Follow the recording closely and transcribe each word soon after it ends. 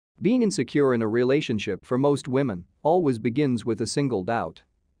Being insecure in a relationship for most women always begins with a single doubt.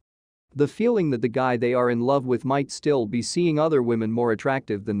 The feeling that the guy they are in love with might still be seeing other women more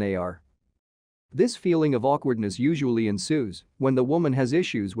attractive than they are. This feeling of awkwardness usually ensues when the woman has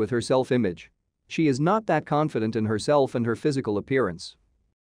issues with her self-image. She is not that confident in herself and her physical appearance.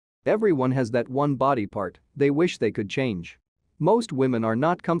 Everyone has that one body part they wish they could change. Most women are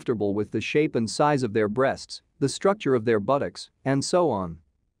not comfortable with the shape and size of their breasts, the structure of their buttocks, and so on.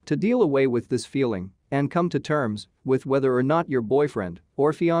 To deal away with this feeling and come to terms with whether or not your boyfriend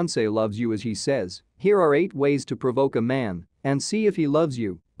or fiance loves you as he says, here are 8 ways to provoke a man and see if he loves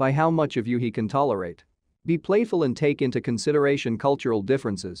you by how much of you he can tolerate. Be playful and take into consideration cultural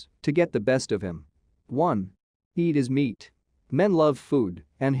differences to get the best of him. 1. Eat his meat. Men love food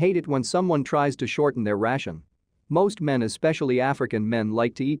and hate it when someone tries to shorten their ration. Most men, especially African men,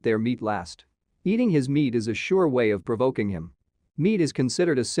 like to eat their meat last. Eating his meat is a sure way of provoking him. Meat is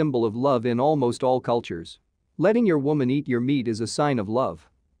considered a symbol of love in almost all cultures. Letting your woman eat your meat is a sign of love.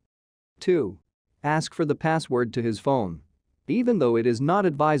 2. Ask for the password to his phone. Even though it is not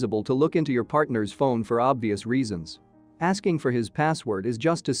advisable to look into your partner's phone for obvious reasons, asking for his password is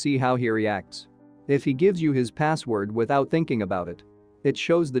just to see how he reacts. If he gives you his password without thinking about it, it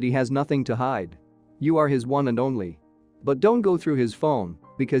shows that he has nothing to hide. You are his one and only. But don't go through his phone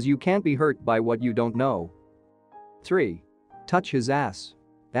because you can't be hurt by what you don't know. 3. Touch his ass.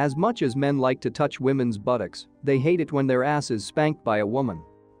 As much as men like to touch women's buttocks, they hate it when their ass is spanked by a woman.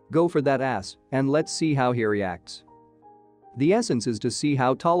 Go for that ass and let's see how he reacts. The essence is to see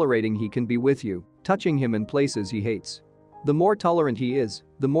how tolerating he can be with you, touching him in places he hates. The more tolerant he is,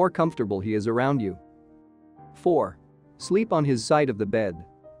 the more comfortable he is around you. 4. Sleep on his side of the bed.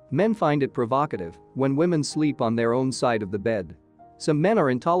 Men find it provocative when women sleep on their own side of the bed. Some men are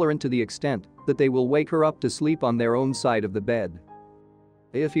intolerant to the extent that they will wake her up to sleep on their own side of the bed.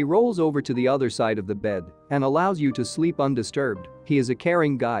 If he rolls over to the other side of the bed and allows you to sleep undisturbed, he is a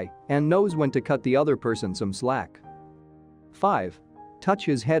caring guy and knows when to cut the other person some slack. 5. Touch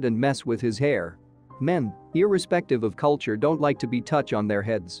his head and mess with his hair. Men, irrespective of culture, don't like to be touched on their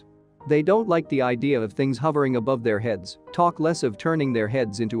heads. They don't like the idea of things hovering above their heads, talk less of turning their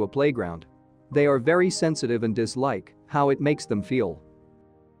heads into a playground. They are very sensitive and dislike how it makes them feel.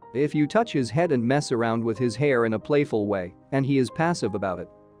 If you touch his head and mess around with his hair in a playful way and he is passive about it,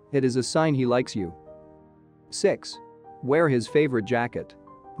 it is a sign he likes you. 6. Wear his favorite jacket.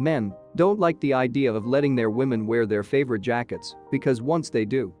 Men don't like the idea of letting their women wear their favorite jackets because once they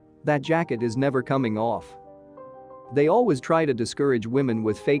do, that jacket is never coming off. They always try to discourage women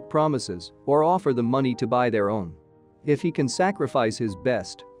with fake promises or offer them money to buy their own. If he can sacrifice his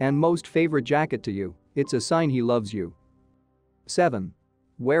best and most favorite jacket to you, it's a sign he loves you. 7.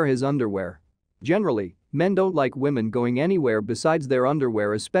 Wear his underwear. Generally, men don't like women going anywhere besides their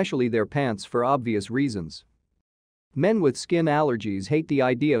underwear, especially their pants, for obvious reasons. Men with skin allergies hate the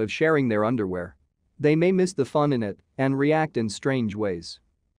idea of sharing their underwear. They may miss the fun in it and react in strange ways.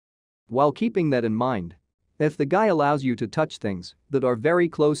 While keeping that in mind, if the guy allows you to touch things that are very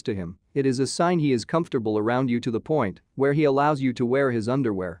close to him, it is a sign he is comfortable around you to the point where he allows you to wear his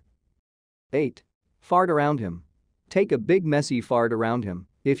underwear. 8. Fart around him. Take a big messy fart around him,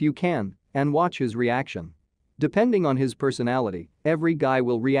 if you can, and watch his reaction. Depending on his personality, every guy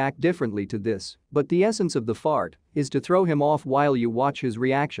will react differently to this, but the essence of the fart is to throw him off while you watch his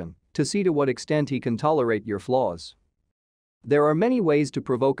reaction, to see to what extent he can tolerate your flaws. There are many ways to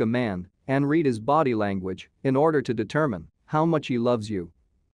provoke a man and read his body language in order to determine how much he loves you.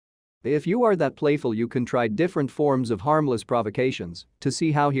 If you are that playful, you can try different forms of harmless provocations to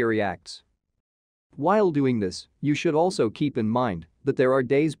see how he reacts. While doing this, you should also keep in mind that there are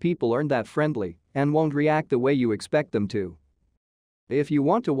days people aren't that friendly and won't react the way you expect them to. If you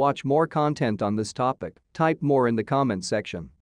want to watch more content on this topic, type more in the comment section.